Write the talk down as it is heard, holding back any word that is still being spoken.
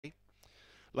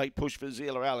Late push for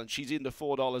Zila Allen. She's into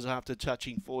 $4 after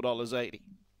touching $4.80.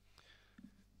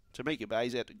 Tamika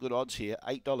Bay's out to good odds here.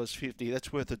 $8.50.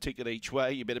 That's worth a ticket each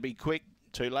way. You better be quick.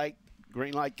 Too late.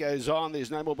 Green light goes on.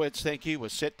 There's no more bets. Thank you. We're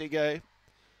set to go.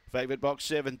 Favourite box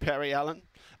 7, Parry Allen.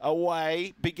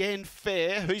 Away, began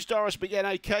fair. Who's Doris began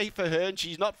okay for her, and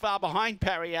she's not far behind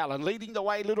Parry Allen. Leading the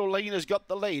way, Little Lena's got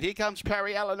the lead. Here comes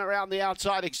Parry Allen around the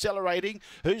outside, accelerating.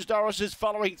 Who's Doris is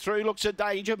following through, looks a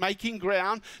danger, making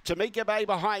ground. Tamika Bay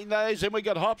behind those, and we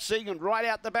got Hop Sing, and right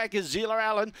out the back is Zila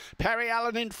Allen. Parry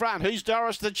Allen in front. Who's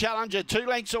Doris, the challenger, 2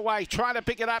 lengths away, trying to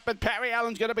pick it up, and Parry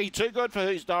Allen's going to be too good for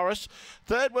Who's Doris.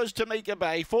 Third was Tamika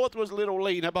Bay. Fourth was Little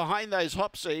Lena. Behind those,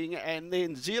 Hop Sing, and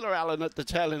then Zila Allen at the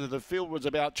tail end of the field was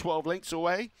about 12 lengths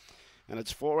away, and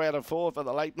it's 4 out of 4 for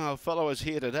the late mile followers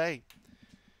here today.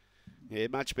 Yeah,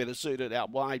 much better suited out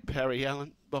wide, Parry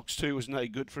Allen. Box 2 was no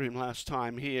good for him last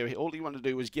time here. All he wanted to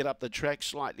do was get up the track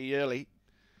slightly early.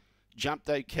 Jumped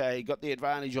okay, got the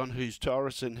advantage on Who's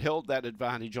Taurus and held that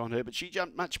advantage on her, but she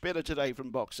jumped much better today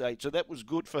from box 8, so that was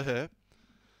good for her.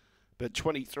 But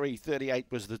 23.38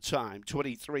 was the time.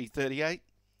 23.38.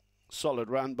 Solid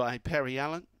run by Parry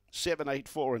Allen. 7, 8,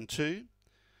 4 and 2.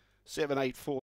 7, 8, 4.